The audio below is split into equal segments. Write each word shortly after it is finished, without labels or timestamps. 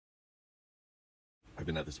I've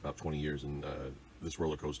been at this about 20 years, and this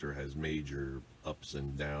roller coaster has major ups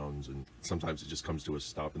and downs, and sometimes it just comes to a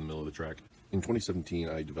stop in the middle of the track. In 2017,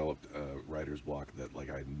 I developed a writer's block that like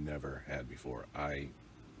I'd never had before. I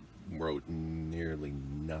wrote nearly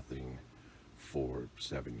nothing for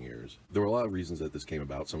 7 years. There were a lot of reasons that this came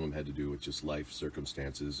about. Some of them had to do with just life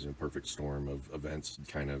circumstances, a perfect storm of events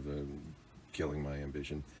kind of killing my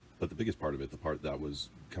ambition. But the biggest part of it, the part that was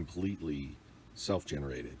completely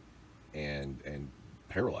self-generated and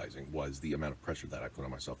paralyzing, was the amount of pressure that I put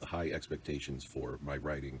on myself, the high expectations for my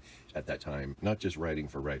writing at that time. Not just writing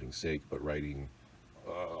for writing's sake, but writing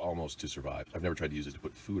almost to survive. I've never tried to use it to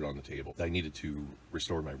put food on the table. I needed to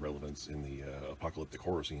restore my relevance in the apocalyptic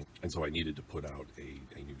horror scene, and so I needed to put out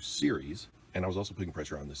a new series. And I was also putting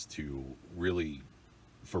pressure on this to really,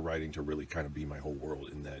 for writing to really kind of be my whole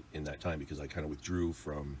world in that time, because I kind of withdrew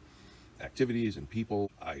from activities and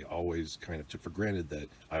people. I always kind of took for granted that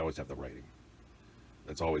I always have the writing.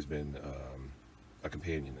 That's always been a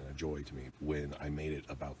companion and a joy to me. When I made it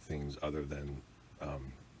about things other than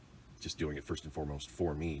just doing it first and foremost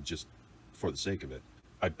for me, just for the sake of it,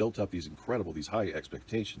 I built up these high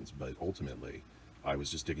expectations, but ultimately I was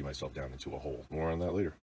just digging myself down into a hole. More on that later.